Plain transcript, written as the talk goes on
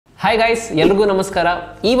Hi guys, ಎಲ್ರಿಗೂ ನಮಸ್ಕಾರ.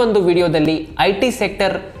 ಈ ಒಂದು ವಿಡಿಯೋದಲ್ಲಿ IT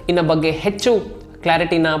ಸೆಕ್ಟರ್ ಇನ್ನ ಬಗ್ಗೆ ಹೆಚ್ಚು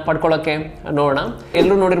ಕ್ಲಾರಿಟಿನ ಪಡ್ಕೊಳ್ಳೋಕ್ಕೆ ನೋಡೋಣ.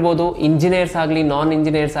 ಎಲ್ಲರೂ ನೋಡಿರ್ಬೋದು, ಇಂಜಿನಿಯರ್ಸ್ ಆಗಲಿ ನಾನ್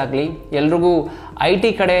ಇಂಜಿನಿಯರ್ಸ್ ಆಗಲಿ ಎಲ್ರಿಗೂ IT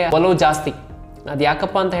ಕಡೆ ಒಲವು ಜಾಸ್ತಿ. ಅದು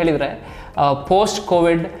ಯಾಕಪ್ಪ ಅಂತ ಹೇಳಿದರೆ post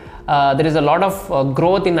Covid there is a lot of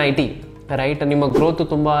growth in IT, right? ನಿಮ್ಮ ಗ್ರೋತು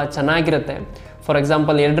ತುಂಬ ಚೆನ್ನಾಗಿರುತ್ತೆ. ಫಾರ್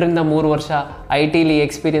ಎಕ್ಸಾಂಪಲ್ 2 ರಿಂದ 3 ವರ್ಷ IT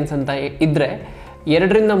ಎಕ್ಸ್ಪೀರಿಯನ್ಸ್ ಅಂತ ಇದ್ದರೆ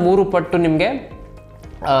 2 ರಿಂದ 3 ಪಟ್ಟು ನಿಮಗೆ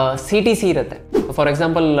CTC ಇರುತ್ತೆ. For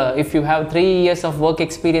example if you have 3 years of work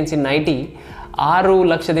experience in IT, 6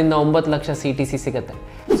 ಲಕ್ಷದಿಂದ 9 ಲಕ್ಷ CTC ಸಿಗುತ್ತೆ.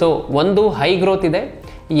 ಸೊ ಒಂದು ಹೈ ಗ್ರೋತ್ ಇದೆ.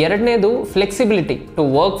 ಎರಡನೇದು flexibility to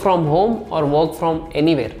work from home R work from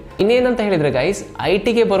anywhere. ಇನ್ನೇನಂತ ಹೇಳಿದರೆ ಗೈಸ್,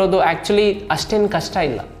 ITಗೆ ಬರೋದು ಆ್ಯಕ್ಚುಲಿ ಅಷ್ಟೇನು ಕಷ್ಟ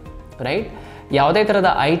ಇಲ್ಲ, ರೈಟ್? ಯಾವುದೇ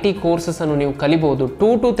ಥರದ IT ಕೋರ್ಸಸನ್ನು ನೀವು ಕಲಿಬೋದು.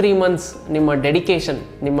 2 to 3 months ನಿಮ್ಮ ಡೆಡಿಕೇಶನ್,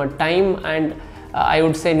 ನಿಮ್ಮ time and I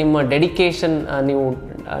would say ನಿಮ್ಮ ಡೆಡಿಕೇಶನ್ ನೀವು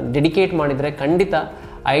ಡೆಡಿಕೇಟ್ ಮಾಡಿದರೆ ಖಂಡಿತ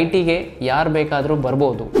ITಗೆ ಯಾರು ಬೇಕಾದರೂ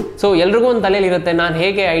ಬರ್ಬೋದು. ಸೊ ಎಲ್ರಿಗೂ ಒಂದು ತಲೆಯಲ್ಲಿ ಇರುತ್ತೆ, ನಾನು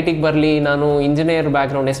ಹೇಗೆ ITಗೆ ಬರಲಿ, ನಾನು engineer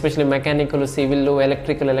background, especially mechanical, civil,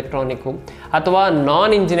 electrical, electronic, ಅಥವಾ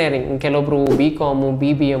ನಾನ್ ಇಂಜಿನಿಯರಿಂಗ್, ಕೆಲವೊಬ್ಬರು BCom,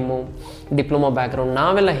 BBM, ಡಿಪ್ಲೊಮಾ ಬ್ಯಾಕ್ಗ್ರೌಂಡ್,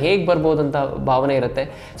 ನಾವೆಲ್ಲ ಹೇಗೆ ಬರ್ಬೋದು ಅಂತ ಭಾವನೆ ಇರುತ್ತೆ.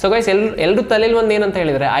 ಸೊ ಗೈಸ್, ಎಲ್ಲರೂ ತಲೆಯಲ್ಲಿ ಒಂದು ಏನಂತ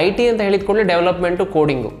ಹೇಳಿದರೆ IT ಅಂತ ಹೇಳಿದ ಕೂಡಲೇ ಡೆವಲಪ್ಮೆಂಟು,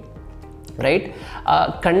 ಕೋಡಿಂಗು, ರೈಟ್?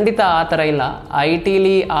 ಖಂಡಿತ ಆ ಥರ ಇಲ್ಲ. IT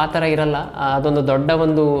ಆ ಥರ ಇರಲ್ಲ. ಅದೊಂದು ದೊಡ್ಡ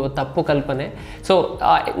ಒಂದು ತಪ್ಪು ಕಲ್ಪನೆ. ಸೊ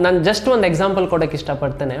ನಾನು ಜಸ್ಟ್ ಒಂದು ಎಕ್ಸಾಂಪಲ್ ಕೊಡೋಕ್ಕೆ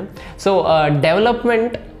ಇಷ್ಟಪಡ್ತೇನೆ. ಸೊ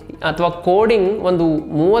ಡೆವಲಪ್ಮೆಂಟ್ ಅಥವಾ ಕೋಡಿಂಗ್ ಒಂದು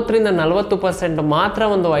 30 ರಿಂದ 40% ಮಾತ್ರ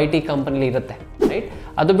ಒಂದು IT ಕಂಪನಿಲಿ ಇರುತ್ತೆ, ರೈಟ್?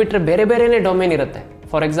 ಅದು ಬಿಟ್ಟರೆ ಬೇರೆ ಬೇರೆಯೇ ಡೊಮೇನ್ ಇರುತ್ತೆ.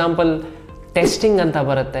 ಫಾರ್ ಎಕ್ಸಾಂಪಲ್ ಟೆಸ್ಟಿಂಗ್ ಅಂತ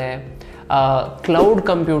ಬರುತ್ತೆ, ಕ್ಲೌಡ್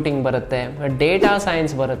ಕಂಪ್ಯೂಟಿಂಗ್ ಬರುತ್ತೆ, ಡೇಟಾ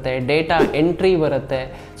ಸೈನ್ಸ್ ಬರುತ್ತೆ, ಡೇಟಾ ಎಂಟ್ರಿ ಬರುತ್ತೆ.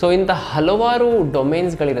 ಸೊ ಇಂಥ ಹಲವಾರು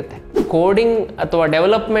ಡೊಮೇನ್ಸ್ಗಳಿರುತ್ತೆ. ಕೋಡಿಂಗ್ ಅಥವಾ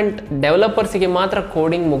ಡೆವಲಪರ್ಸಿಗೆ ಮಾತ್ರ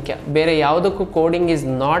ಕೋಡಿಂಗ್ ಮುಖ್ಯ, ಬೇರೆ ಯಾವುದಕ್ಕೂ coding is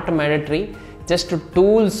not mandatory. Just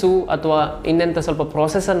tools ಅಥವಾ ಇನ್ನೆಂಥ ಸ್ವಲ್ಪ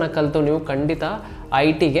ಪ್ರೊಸೆಸನ್ನು ಕಲಿತು ನೀವು ಖಂಡಿತ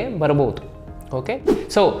ITಗೆ ಬರ್ಬೋದು. ಓಕೆ,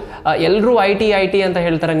 ಸೊ ಎಲ್ಲರೂ IT ಅಂತ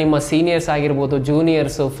ಹೇಳ್ತಾರೆ. ನಿಮ್ಮ ಸೀನಿಯರ್ಸ್ ಆಗಿರ್ಬೋದು,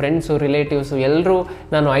 ಜೂನಿಯರ್ಸು, ಫ್ರೆಂಡ್ಸು, ರಿಲೇಟಿವ್ಸು ಎಲ್ಲರೂ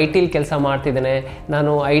ನಾನು ITಲಿ ಕೆಲಸ ಮಾಡ್ತಿದ್ದೇನೆ,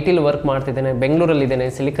 ನಾನು ITಲಿ ವರ್ಕ್ ಮಾಡ್ತಿದ್ದೇನೆ, ಬೆಂಗಳೂರಲ್ಲಿದ್ದೇನೆ,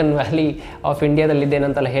 ಸಿಲಿಕಾನ್ ವ್ಯಾಲಿ ಆಫ್ ಇಂಡಿಯಾದಲ್ಲಿದ್ದೇನೆ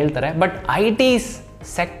ಅಂತೆಲ್ಲ ಹೇಳ್ತಾರೆ. ಬಟ್ IT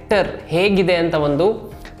ಸೆಕ್ಟರ್ ಹೇಗಿದೆ ಅಂತ ಒಂದು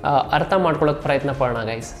ಅರ್ಥ ಮಾಡ್ಕೊಳ್ಳೋಕೆ ಪ್ರಯತ್ನ ಪಡೋಣ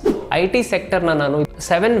ಗೈಸ್. IT ಸೆಕ್ಟರ್ನ ನಾನು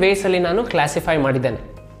 7 ways ನಾನು ಕ್ಲಾಸಿಫೈ ಮಾಡಿದ್ದೇನೆ,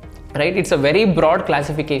 right? It's a very broad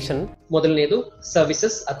classification. ಮೊದಲನೇದು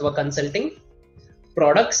ಸರ್ವಿಸಸ್ ಅಥವಾ consulting,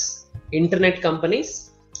 products, internet companies,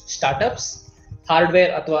 startups,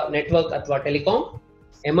 hardware ಅಥವಾ ನೆಟ್ವರ್ಕ್ ಅಥವಾ ಟೆಲಿಕಾಂ,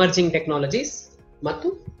 ಎಮರ್ಜಿಂಗ್ ಟೆಕ್ನಾಲಜೀಸ್ ಮತ್ತು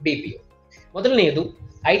BPO. ಮೊದಲನೆಯದು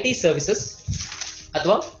IT ಸರ್ವಿಸಸ್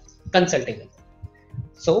ಅಥವಾ ಕನ್ಸಲ್ಟಿಂಗ್.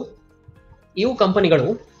 ಸೊ ಇವು ಕಂಪನಿಗಳು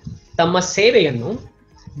ತಮ್ಮ ಸೇವೆಯನ್ನು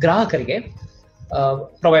ಗ್ರಾಹಕರಿಗೆ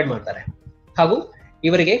ಪ್ರೊವೈಡ್ ಮಾಡ್ತಾರೆ, ಹಾಗೂ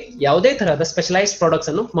ಇವರಿಗೆ ಯಾವುದೇ ತರಹದ ಸ್ಪೆಷಲೈಸ್ಡ್ ಪ್ರಾಡಕ್ಟ್ಸ್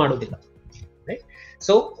ಅನ್ನು ಮಾಡುವುದಿಲ್ಲ, ರೈಟ್?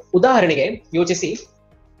 ಸೊ ಉದಾಹರಣೆಗೆ ಯೋಚಿಸಿ,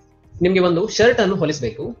 ನಿಮಗೆ ಒಂದು ಶರ್ಟ್ ಅನ್ನು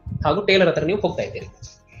ಹೊಲಿಸಬೇಕು, ಹಾಗೂ ಟೇಲರ್ ಹತ್ರ ನೀವು ಹೋಗ್ತಾ ಇದ್ದೀರಿ.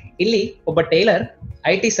 ಇಲ್ಲಿ ಒಬ್ಬ ಟೇಲರ್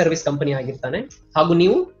IT ಸರ್ವಿಸ್ ಕಂಪನಿ ಆಗಿರ್ತಾನೆ, ಹಾಗೂ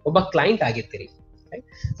ನೀವು ಒಬ್ಬ ಕ್ಲೈಂಟ್ ಆಗಿರ್ತೀರಿ.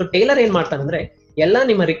 ಸೊ ಟೇಲರ್ ಏನ್ ಮಾಡ್ತಾನೆ ಅಂದ್ರೆ, ಎಲ್ಲ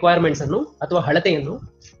ನಿಮ್ಮ ರಿಕ್ವೈರ್ಮೆಂಟ್ಸ್ ಅನ್ನು ಅಥವಾ ಅಳತೆಯನ್ನು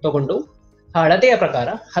ತಗೊಂಡು ಆ ಅಳತೆಯ ಪ್ರಕಾರ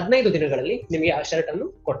 15 ದಿನಗಳಲ್ಲಿ ನಿಮಗೆ ಆ ಶರ್ಟ್ ಅನ್ನು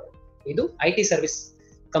ಕೊಡ್ತಾರೆ. ಇದು IT ಸರ್ವಿಸ್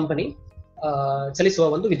ಕಂಪನಿ ಚಲಿಸುವ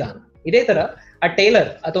ಒಂದು ವಿಧಾನ. ಇದೇ ತರ ಆ ಟೇಲರ್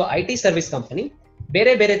ಅಥವಾ IT ಸರ್ವಿಸ್ ಕಂಪನಿ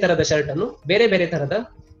ಬೇರೆ ಬೇರೆ ತರದ ಶರ್ಟ್ ಅನ್ನು ಬೇರೆ ಬೇರೆ ತರದ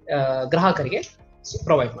ಗ್ರಾಹಕರಿಗೆ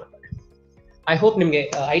ಪ್ರೊವೈಡ್ ಮಾಡ್ತಾರೆ. ಐ ಹೋಪ್ ನಿಮಗೆ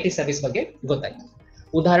IT ಸರ್ವಿಸ್ ಬಗ್ಗೆ ಗೊತ್ತಾಯ್ತು.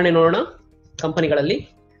 ಉದಾಹರಣೆ ನೋಡೋಣ ಕಂಪನಿಗಳಲ್ಲಿ.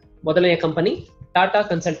 ಮೊದಲನೆಯ company Tata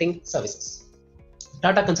consulting services.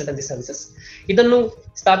 Tata consultancy services ಇದನ್ನು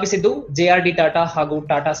ಸ್ಥಾಪಿಸಿದ್ದು JRD ಟಾಟಾ ಹಾಗೂ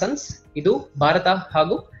ಟಾಟಾ ಸನ್ಸ್. ಇದು ಭಾರತ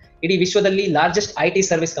ಹಾಗೂ ಇಡೀ ವಿಶ್ವದಲ್ಲಿ ಲಾರ್ಜೆಸ್ಟ್ IT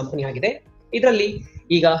ಸರ್ವಿಸ್ ಕಂಪನಿ ಆಗಿದೆ. ಇದರಲ್ಲಿ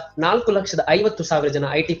ಈಗ 4,50,000 ಜನ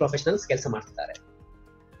IT ಪ್ರೊಫೆಷನಲ್ಸ್ ಕೆಲಸ ಮಾಡ್ತಿದ್ದಾರೆ.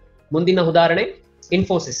 ಮುಂದಿನ ಉದಾಹರಣೆ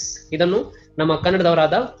ಇನ್ಫೋಸಿಸ್. ಇದನ್ನು ನಮ್ಮ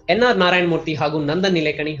ಕನ್ನಡದವರಾದ NR ನಾರಾಯಣ ಮೂರ್ತಿ ಹಾಗೂ ನಂದನ್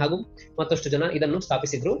ನಿಲೇಕಣಿ ಹಾಗೂ ಮತ್ತಷ್ಟು ಜನ ಇದನ್ನು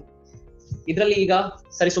ಸ್ಥಾಪಿಸಿದ್ರು. ಇದರಲ್ಲಿ ಈಗ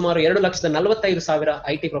ಸರಿಸುಮಾರು 2,45,000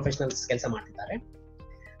 IT ಪ್ರೊಫೆಷನಲ್ಸ್ ಕೆಲಸ ಮಾಡ್ತಿದ್ದಾರೆ.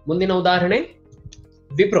 ಮುಂದಿನ ಉದಾಹರಣೆ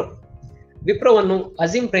ವಿಪ್ರೋವನ್ನು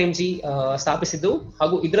ಅಜೀಂ ಪ್ರೇಮ್ಜಿ ಸ್ಥಾಪಿಸಿದ್ದು,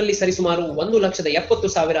 ಹಾಗೂ ಇದರಲ್ಲಿ ಸರಿಸುಮಾರು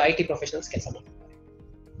 1,70,000 IT ಪ್ರೊಫೆಷನಲ್ಸ್ ಕೆಲಸ ಮಾಡ್ತಿದ್ದಾರೆ.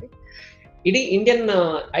 ಇಡೀ ಇಂಡಿಯನ್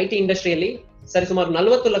IT ಇಂಡಸ್ಟ್ರಿಯಲ್ಲಿ ಸರಿಸುಮಾರು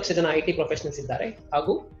 40 ಲಕ್ಷ ಜನ IT ಪ್ರೊಫೆಷನಲ್ಸ್ ಇದ್ದಾರೆ,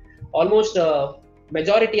 ಹಾಗೂ ಆಲ್ಮೋಸ್ಟ್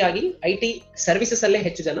ಮೆಜಾರಿಟಿ ಆಗಿ IT ಸರ್ವಿಸಸ್ ಅಲ್ಲೇ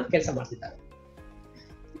ಹೆಚ್ಚು ಜನ ಕೆಲಸ ಮಾಡ್ತಿದ್ದಾರೆ.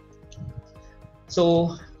 ಸೊ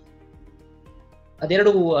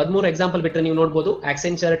 13 ಎಕ್ಸಾಂಪಲ್ ಬಿಟ್ಟರೆ ನೀವು ನೋಡ್ಬೋದು,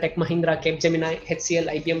 Accenture, tech Mahindra, ಕೆಪ್ಜೆಮಿನೈ, HCL,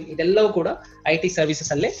 IBM ಇದೆಲ್ಲವೂ ಕೂಡ IT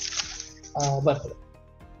ಸರ್ವಿಸಸ್ ಅಲ್ಲೇ ಬರ್ತದೆ.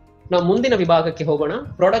 ನಾವು ಮುಂದಿನ ವಿಭಾಗಕ್ಕೆ ಹೋಗೋಣ,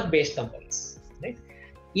 ಪ್ರಾಡಕ್ಟ್ ಬೇಸ್ಡ್ ಕಂಪನೀಸ್.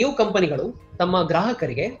 ಇವು ಕಂಪನಿಗಳು ತಮ್ಮ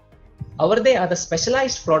ಗ್ರಾಹಕರಿಗೆ ಅವರದೇ ಆದ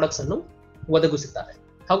ಸ್ಪೆಷಲೈಸ್ಡ್ ಪ್ರಾಡಕ್ಟ್ಸ್ ಅನ್ನು ಒದಗಿಸುತ್ತಾರೆ,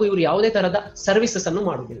 ಹಾಗೂ ಇವರು ಯಾವುದೇ ತರಹದ ಸರ್ವಿಸಸ್ ಅನ್ನು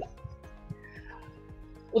ಮಾಡುವುದಿಲ್ಲ.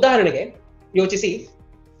 ಉದಾಹರಣೆಗೆ ಯೋಚಿಸಿ,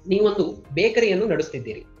 ನೀವೊಂದು ಬೇಕರಿಯನ್ನು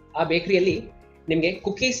ನಡೆಸುತ್ತಿದ್ದೀರಿ. ಆ ಬೇಕರಿಯಲ್ಲಿ ನಿಮಗೆ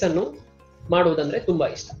ಕುಕೀಸ್ ಅನ್ನು ಮಾಡುವುದಂದ್ರೆ ತುಂಬಾ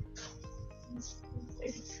ಇಷ್ಟ.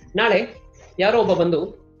 ನಾಳೆ ಯಾರೋ ಒಬ್ಬ ಬಂದು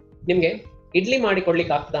ನಿಮ್ಗೆ ಇಡ್ಲಿ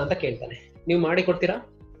ಮಾಡಿಕೊಡ್ಲಿಕ್ಕೆ ಆಗ್ತದಾ ಅಂತ ಕೇಳ್ತಾನೆ, ನೀವು ಮಾಡಿಕೊಡ್ತೀರಾ?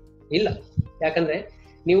 ಇಲ್ಲ, ಯಾಕಂದ್ರೆ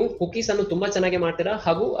ನೀವು ಕುಕೀಸ್ ಅನ್ನು ತುಂಬಾ ಚೆನ್ನಾಗಿ ಮಾಡ್ತೀರಾ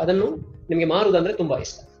ಹಾಗೂ ಅದನ್ನು ನಿಮ್ಗೆ ಮಾರುವುದಂದ್ರೆ ತುಂಬಾ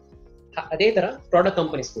ಇಷ್ಟ. ಅದೇ ತರ ಪ್ರಾಡಕ್ಟ್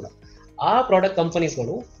ಕಂಪನೀಸ್ ಕೂಡ, ಆ ಪ್ರಾಡಕ್ಟ್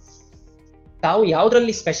ಕಂಪನೀಸ್ಗಳು ತಾವು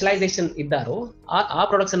ಯಾವ್ದ್ರಲ್ಲಿ ಸ್ಪೆಷಲೈಸೇಷನ್ ಇದ್ದಾರೋ ಆ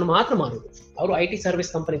ಪ್ರಾಡಕ್ಟ್ಸ್ ಅನ್ನು ಮಾತ್ರ ಮಾರುವುದು. ಅವರು IT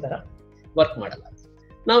ಸರ್ವಿಸ್ ಕಂಪನಿ ತರ ವರ್ಕ್ ಮಾಡಲ್ಲ.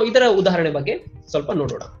 ನಾವು ಇದರ ಉದಾಹರಣೆ ಬಗ್ಗೆ ಸ್ವಲ್ಪ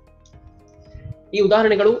ನೋಡೋಣ. ಈ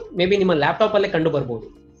ಉದಾಹರಣೆಗಳು ಮೇ ಬಿ ನಿಮ್ಮ ಲ್ಯಾಪ್ಟಾಪ್ ಅಲ್ಲೇ ಕಂಡು ಬರ್ಬೋದು.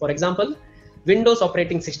 For example, Windows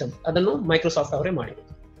operating system ಅದನ್ನು ಮೈಕ್ರೋಸಾಫ್ಟ್ ಅವರೇ ಮಾಡಿದ್ರು.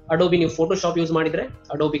 ಅಡೋಬಿ, ನೀವು ಫೋಟೋಶಾಪ್ ಯೂಸ್ ಮಾಡಿದ್ರೆ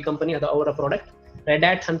ಅಡೋಬಿ ಕಂಪನಿ, ಅದು ಅವರ ಪ್ರಾಡಕ್ಟ್. ರೆಡ್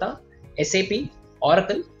ಹ್ಯಾಟ್ ಅಂತ, SAP,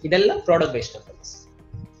 ಆರಕಲ್, ಇದೆಲ್ಲ ಪ್ರಾಡಕ್ಟ್ ಬೇಸ್ಡ್ ಕಂಪನೀಸ್.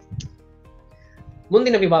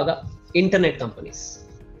 ಮುಂದಿನ ವಿಭಾಗ ಇಂಟರ್ನೆಟ್ ಕಂಪನೀಸ್.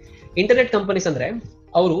 ಇಂಟರ್ನೆಟ್ ಕಂಪನೀಸ್ ಅಂದ್ರೆ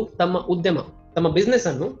ಅವರು ತಮ್ಮ ಉದ್ಯಮ, ತಮ್ಮ ಬಿಸ್ನೆಸ್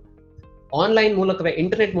ಅನ್ನು ಆನ್ಲೈನ್ ಮೂಲಕವೇ,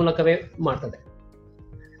 ಇಂಟರ್ನೆಟ್ ಮೂಲಕವೇ ಮಾಡ್ತದೆ.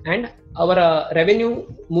 ಅಂಡ್ ಅವರ ರೆವೆನ್ಯೂ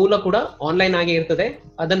ಮೂಲ ಕೂಡ ಆನ್ಲೈನ್ ಆಗಿ ಇರ್ತದೆ.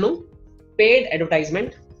 ಅದನ್ನು paid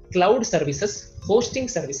advertisement, cloud services, hosting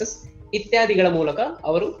services ಇತ್ಯಾದಿಗಳ ಮೂಲಕ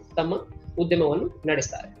ಅವರು ತಮ್ಮ ಉದ್ಯಮವನ್ನು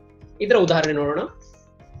ನಡೆಸ್ತಾರೆ. ಇದರ ಉದಾಹರಣೆ ನೋಡೋಣ.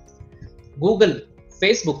 ಗೂಗಲ್,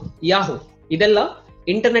 ಫೇಸ್ಬುಕ್, ಯಾಹೂ ಇದೆಲ್ಲ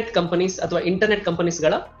ಇಂಟರ್ನೆಟ್ ಕಂಪನೀಸ್ ಅಥವಾ ಇಂಟರ್ನೆಟ್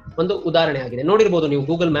ಕಂಪನೀಸ್ಗಳ ಒಂದು ಉದಾಹರಣೆ ಆಗಿದೆ. ನೋಡಿರ್ಬೋದು ನೀವು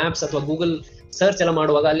ಗೂಗಲ್ ಮ್ಯಾಪ್ಸ್ ಅಥವಾ ಗೂಗಲ್ ಸರ್ಚ್ ಎಲ್ಲ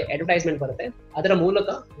ಮಾಡುವಾಗ ಅಲ್ಲಿ ಅಡ್ವರ್ಟೈಸ್ಮೆಂಟ್ ಬರುತ್ತೆ. ಅದರ ಮೂಲಕ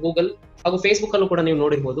ಗೂಗಲ್ ಹಾಗೂ ಫೇಸ್ಬುಕ್ ಅಲ್ಲೂ ಕೂಡ ನೀವು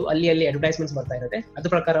ನೋಡಿರ್ಬೋದು, ಅಲ್ಲಿ ಅಡ್ವರ್ಟೈಸ್ಮೆಂಟ್ಸ್ ಬರ್ತಾ ಇರುತ್ತೆ. ಅದ್ರ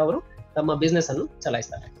ಪ್ರಕಾರ ಅವರು ತಮ್ಮ ಬಿಸ್ನೆಸ್ ಅನ್ನು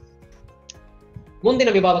ಚಲಾಯಿಸ್ತಾರೆ. ಮುಂದಿನ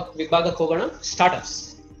ವಿಭಾಗಕ್ಕೆ ಹೋಗೋಣ, ಸ್ಟಾರ್ಟ್ಅಪ್ಸ್.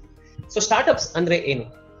 ಸೊ ಸ್ಟಾರ್ಟ್ಅಪ್ಸ್ ಅಂದ್ರೆ ಏನು?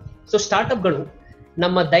 ಸೊ ಸ್ಟಾರ್ಟ್ಅಪ್ಗಳು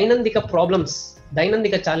ನಮ್ಮ ದೈನಂದಿಕ ಪ್ರಾಬ್ಲಮ್ಸ್,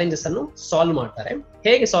 ದೈನಂದಿಕ ಚಾಲೆಂಜಸ್ ಅನ್ನು ಸಾಲ್ವ್ ಮಾಡ್ತಾರೆ.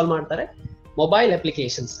 ಹೇಗೆ ಸಾಲ್ವ್ ಮಾಡ್ತಾರೆ? ಮೊಬೈಲ್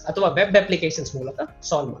ಅಪ್ಲಿಕೇಶನ್ಸ್ ಅಥವಾ ವೆಬ್ ಅಪ್ಲಿಕೇಶನ್ಸ್ ಮೂಲಕ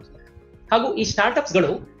ಸಾಲ್ವ್ ಮಾಡ್ತಾರೆ. ಹಾಗೂ ಈ ಸ್ಟಾರ್ಟ್ಅಪ್ಸ್ ಗಳು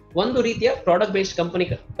ಒಂದು ರೀತಿಯ ಪ್ರಾಡಕ್ಟ್ ಬೇಸ್ಡ್ ಕಂಪನಿ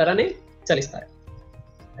ತರನೇ ಚಲಿಸ್ತಾರೆ.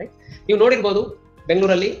 ನೀವು ನೋಡಿರ್ಬೋದು,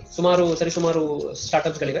 ಬೆಂಗಳೂರಲ್ಲಿ ಸರಿಸುಮಾರು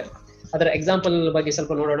ಸ್ಟಾರ್ಟ್ಅಪ್ಸ್ ಗಳಿವೆ. ಅದರ ಎಕ್ಸಾಂಪಲ್ ಬಗ್ಗೆ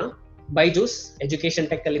ಸ್ವಲ್ಪ ನೋಡೋಣ. ಬೈಜೂಸ್ ಎಜುಕೇಶನ್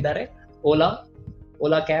ಟೆಕ್ ಅಲ್ಲಿ ಇದ್ದಾರೆ,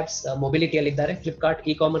 ಓಲಾ ಕ್ಯಾಬ್ಸ್ ಮೊಬಿಲಿಟಿಯಲ್ಲಿ ಇದ್ದಾರೆ, Flipkart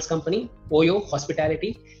e-commerce company, OYO hospitality,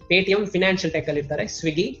 Paytm financial tech ಅಲ್ಲಿ ಇರ್ತಾರೆ,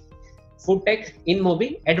 Swiggy food tech, ಇನ್ಮೋಬಿ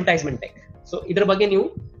advertisement tech. So ಇದ್ರ ಬಗ್ಗೆ ನೀವು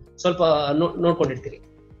ಸ್ವಲ್ಪ ನೋಡ್ಕೊಂಡಿರ್ತೀರಿ.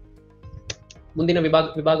 ಮುಂದಿನ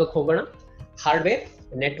ವಿಭಾಗಕ್ಕೆ ಹೋಗೋಣ, ಹಾರ್ಡ್ವೇರ್,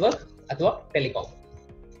 ನೆಟ್ವರ್ಕ್ ಅಥವಾ ಟೆಲಿಕಾಂ.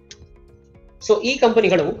 ಸೊ ಈ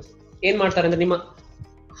ಕಂಪನಿಗಳು ಏನ್ ಮಾಡ್ತಾರೆ ಅಂದ್ರೆ ನಿಮ್ಮ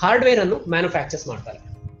ಹಾರ್ಡ್ವೇರ್ ಅನ್ನು ಮ್ಯಾನುಫ್ಯಾಕ್ಚರ್ಸ್ ಮಾಡ್ತಾರೆ.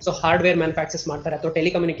 ಸೊ ಹಾರ್ಡ್ವೇರ್ ಮ್ಯಾನುಫ್ಯಾಕ್ಚರ್ಸ್ ಮಾಡ್ತಾರೆ, ಅಥವಾ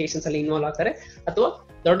ಟೆಲಿಕಮ್ಯುನಿಕೇಶನ್ಸ್ ಅಲ್ಲಿ ಇನ್ವಾಲ್ವ್ ಆಗ್ತಾರೆ, ಅಥವಾ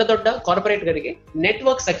ದೊಡ್ಡ ದೊಡ್ಡ ಕಾರ್ಪೊರೇಟ್ ಗಳಿಗೆ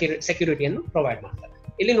ನೆಟ್ವರ್ಕ್ ಸೆಕ್ಯೂರಿಟಿಯನ್ನು ಪ್ರೊವೈಡ್ ಮಾಡ್ತಾರೆ.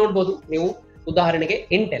 ಇಲ್ಲಿ ನೋಡ್ಬೋದು ನೀವು ಉದಾಹರಣೆಗೆ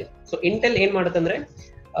ಇಂಟೆಲ್. ಸೊ ಇಂಟೆಲ್ ಏನ್ ಮಾಡುತ್ತಂದ್ರೆ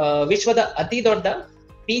ವಿಶ್ವದ ಅತಿ ದೊಡ್ಡ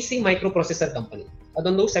PC ಮೈಕ್ರೋ ಪ್ರೊಸೆಸರ್ ಕಂಪನಿ.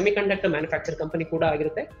 ಅದೊಂದು ಸೆಮಿಕಂಡಕ್ಟರ್ ಮ್ಯಾನುಫ್ಯಾಕ್ಚರ್ ಕಂಪನಿ ಕೂಡ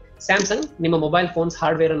ಆಗಿರುತ್ತೆ. ಸ್ಯಾಮ್ಸಂಗ್ ನಿಮ್ಮ ಮೊಬೈಲ್ ಫೋನ್ಸ್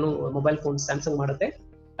ಹಾರ್ಡ್ವೇರ್ ಅನ್ನು, ಮೊಬೈಲ್ ಫೋನ್ಸ್ ಸ್ಯಾಮ್ಸಂಗ್ ಮಾಡುತ್ತೆ.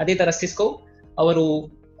 ಅದೇ ತರ ಸಿಸ್ಕೋ ಅವರು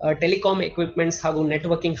ಟೆಲಿಕಾಂ ಎಕ್ವಿಪ್ಮೆಂಟ್ಸ್ ಹಾಗೂ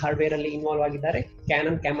ನೆಟ್ವರ್ಕಿಂಗ್ ಹಾರ್ಡ್ವೇರ್ ಅಲ್ಲಿ ಇನ್ವಾಲ್ವ್ ಆಗಿದ್ದಾರೆ.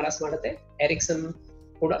 ಕ್ಯಾನನ್ ಕ್ಯಾಮರಾಸ್ ಮಾಡುತ್ತೆ. ಎರಿಕ್ಸನ್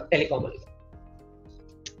ಕೂಡ ಟೆಲಿಕಾಂ ಅಲ್ಲಿ.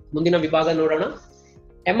 ಮುಂದಿನ ವಿಭಾಗ ನೋಡೋಣ,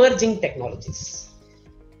 ಎಮರ್ಜಿಂಗ್ ಟೆಕ್ನಾಲಜೀಸ್.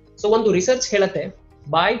 ಸೊ ಒಂದು ರಿಸರ್ಚ್ ಹೇಳುತ್ತೆ,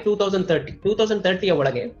 ಬೈ 2030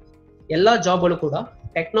 ಒಳಗೆ ಎಲ್ಲಾ ಜಾಬ್ಗಳು ಕೂಡ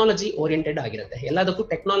ಟೆಕ್ನಾಲಜಿ ಓರಿಯೆಂಟೆಡ್ ಆಗಿರುತ್ತೆ. ಎಲ್ಲದಕ್ಕೂ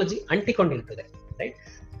ಟೆಕ್ನಾಲಜಿ ಅಂಟಿಕೊಂಡಿರ್ತದೆ, ರೈಟ್?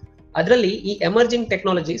 ಅದರಲ್ಲಿ ಈ ಎಮರ್ಜಿಂಗ್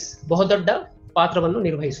ಟೆಕ್ನಾಲಜೀಸ್ ಬಹುದೊಡ್ಡ ಪಾತ್ರವನ್ನು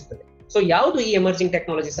ನಿರ್ವಹಿಸುತ್ತದೆ. ಸೊ ಯಾವುದು ಈ ಎಮರ್ಜಿಂಗ್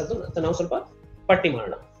ಟೆಕ್ನಾಲಜೀಸ್ ಅಂತ ನಾವು ಸ್ವಲ್ಪ ಪಟ್ಟಿ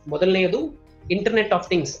ಮಾಡೋಣ. ಮೊದಲನೆಯದು ಇಂಟರ್ನೆಟ್ ಆಫ್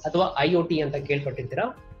ಥಿಂಗ್ಸ್ ಅಥವಾ IoT ಅಂತ ಕೇಳ್ಪಟ್ಟಿರ್ತೀರಾ.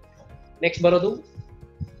 ನೆಕ್ಸ್ಟ್ ಬರೋದು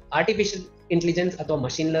ಆರ್ಟಿಫಿಷಿಯಲ್ ಇಂಟೆಲಿಜೆನ್ಸ್ ಅಥವಾ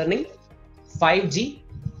machine learning, 5G,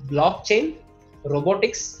 block chain,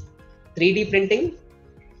 robotics, 3D printing,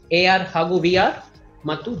 AR ಹಾಗೂ VR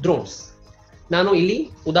ಮತ್ತು ಡ್ರೋನ್ಸ್. ನಾನು ಇಲ್ಲಿ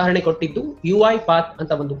ಉದಾಹರಣೆ ಕೊಟ್ಟಿದ್ದು UI ಪಾತ್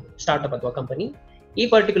ಅಂತ ಒಂದು ಸ್ಟಾರ್ಟ್ಅಪ್ ಅಥವಾ ಕಂಪನಿ. ಈ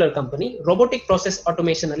particular company robotic process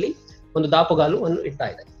automation ಅಲ್ಲಿ ಒಂದು ದಾಪುಗಾಲು ಅನ್ನು ಇಡ್ತಾ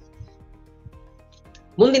ಇದೆ.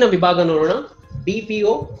 ಮುಂದಿನ ವಿಭಾಗ ನೋಡೋಣ,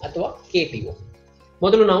 BPO ಅಥವಾ KPO.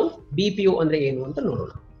 ಮೊದಲು ನಾವು BPO ಅಂದ್ರೆ ಏನು ಅಂತ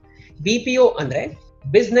ನೋಡೋಣ. BPO ಅಂದ್ರೆ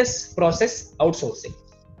ಬಿಸ್ನೆಸ್ ಪ್ರಾಸೆಸ್ ಔಟ್ಸೋರ್ಸಿಂಗ್.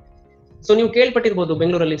 ಸೊ ನೀವು ಕೇಳ್ಪಟ್ಟಿರ್ಬೋದು,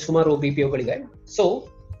 ಬೆಂಗಳೂರಲ್ಲಿ ಸುಮಾರು BPOಗಳಿವೆ. ಸೊ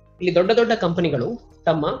ಇಲ್ಲಿ ದೊಡ್ಡ ದೊಡ್ಡ ಕಂಪನಿಗಳು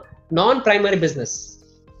ತಮ್ಮ ನಾನ್ ಪ್ರೈಮರಿ ಬಿಸ್ನೆಸ್,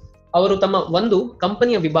 ಅವರು ತಮ್ಮ ಒಂದು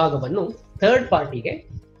ಕಂಪನಿಯ ವಿಭಾಗವನ್ನು ಥರ್ಡ್ ಪಾರ್ಟಿಗೆ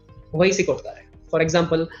ವಹಿಸಿಕೊಡ್ತಾರೆ. ಫಾರ್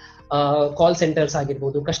ಎಕ್ಸಾಂಪಲ್ ಕಾಲ್ ಸೆಂಟರ್ಸ್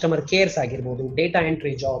ಆಗಿರ್ಬೋದು, ಕಸ್ಟಮರ್ ಕೇರ್ಸ್ ಆಗಿರ್ಬೋದು, data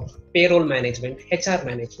entry job, payroll management, HR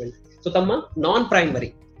management. So ತಮ್ಮ ನಾನ್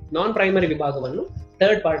ಪ್ರೈಮರಿ ವಿಭಾಗವನ್ನು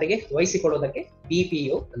ಥರ್ಡ್ ಪಾರ್ಟಿಗೆ ವಹಿಸಿಕೊಡೋದಕ್ಕೆ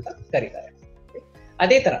BPO ಅಂತ ಕರೀತಾರೆ.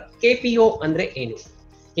 ಅದೇ ತರ KPO ಅಂದ್ರೆ ಏನು?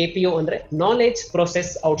 KPO ಅಂದ್ರೆ ನಾಲೆಜ್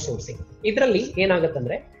ಪ್ರೊಸೆಸ್ ಔಟ್ಸೋರ್ಸಿಂಗ್. ಇದರಲ್ಲಿ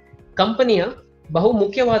ಏನಾಗುತ್ತಂದ್ರೆ ಕಂಪನಿಯ ಬಹು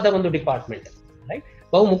ಮುಖ್ಯವಾದ ಒಂದು ಡಿಪಾರ್ಟ್ಮೆಂಟ್, ರೈಟ್,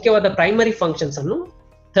 ಬಹು ಮುಖ್ಯವಾದ ಪ್ರೈಮರಿ ಫಂಕ್ಷನ್ಸ್ ಅನ್ನು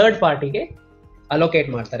ಥರ್ಡ್ ಪಾರ್ಟಿಗೆ ಅಲೋಕೇಟ್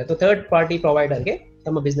ಮಾಡ್ತಾರೆ, ಅಥವಾ ಥರ್ಡ್ ಪಾರ್ಟಿ ಪ್ರೊವೈಡರ್ಗೆ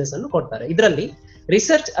ತಮ್ಮ ಬಿಸ್ನೆಸ್ ಅನ್ನು ಕೊಡ್ತಾರೆ. ಇದರಲ್ಲಿ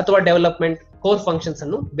ರಿಸರ್ಚ್ ಅಥವಾ ಡೆವಲಪ್ಮೆಂಟ್ ಕೋರ್ ಫಂಕ್ಷನ್ಸ್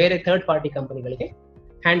ಅನ್ನು ಬೇರೆ ಥರ್ಡ್ ಪಾರ್ಟಿ ಕಂಪನಿಗಳಿಗೆ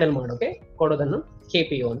ಹ್ಯಾಂಡಲ್ ಮಾಡೋಕೆ ಕೊಡೋದನ್ನು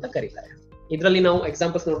KPO ಅಂತ ಕರೀತಾರೆ. ಇದರಲ್ಲಿ ನಾವು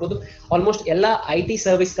ಎಕ್ಸಾಂಪಲ್ಸ್ ನೋಡ್ಬೋದು. ಆಲ್ಮೋಸ್ಟ್ ಎಲ್ಲ IT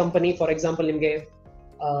service company, for example ನಿಮಗೆ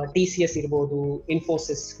TCS ಇರ್ಬೋದು,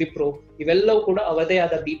 ಇನ್ಫೋಸಿಸ್, ವಿಪ್ರೋ ಇವೆಲ್ಲವೂ ಕೂಡ ಅವರದೇ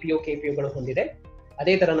ಆದ BPO KPOಗಳು ಹೊಂದಿದೆ.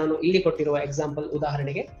 ಅದೇ ತರ ನಾನು ಇಲ್ಲಿ ಕೊಟ್ಟಿರುವ ಎಕ್ಸಾಂಪಲ್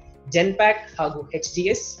ಉದಾಹರಣೆಗೆ ಜೆನ್ಪ್ಯಾಕ್ ಹಾಗೂ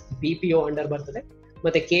HGS BPO ಅಂಡರ್ ಬರ್ತದೆ,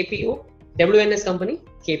 ಮತ್ತೆ KPO WNS ಕಂಪನಿ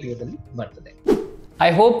KPOದಲ್ಲಿ ಬರ್ತದೆ. ಐ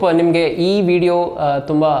ಹೋಪ್ ನಿಮಗೆ ಈ ವಿಡಿಯೋ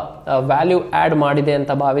ತುಂಬ ವ್ಯಾಲ್ಯೂ ಆ್ಯಡ್ ಮಾಡಿದೆ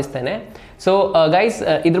ಅಂತ ಭಾವಿಸ್ತೇನೆ. ಸೊ ಗೈಸ್,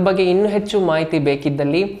 ಇದ್ರ ಬಗ್ಗೆ ಇನ್ನೂ ಹೆಚ್ಚು ಮಾಹಿತಿ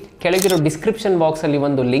ಬೇಕಿದ್ದಲ್ಲಿ ಕೆಳಗಿರೋ ಡಿಸ್ಕ್ರಿಪ್ಷನ್ ಬಾಕ್ಸಲ್ಲಿ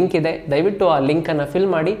ಒಂದು ಲಿಂಕ್ ಇದೆ, ದಯವಿಟ್ಟು ಆ ಲಿಂಕನ್ನು ಫಿಲ್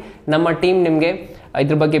ಮಾಡಿ. ನಮ್ಮ ಟೀಮ್ ನಿಮಗೆ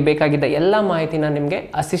ಇದ್ರ ಬಗ್ಗೆ ಬೇಕಾಗಿದ್ದ ಎಲ್ಲ ಮಾಹಿತಿನ ನಿಮಗೆ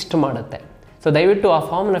ಅಸಿಸ್ಟ್ ಮಾಡುತ್ತೆ. ಸೊ ದಯವಿಟ್ಟು ಆ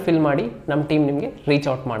ಫಾರ್ಮ್ನ ಫಿಲ್ ಮಾಡಿ, ನಮ್ಮ ಟೀಮ್ ನಿಮಗೆ ರೀಚ್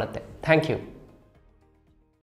ಔಟ್ ಮಾಡುತ್ತೆ. Thank you.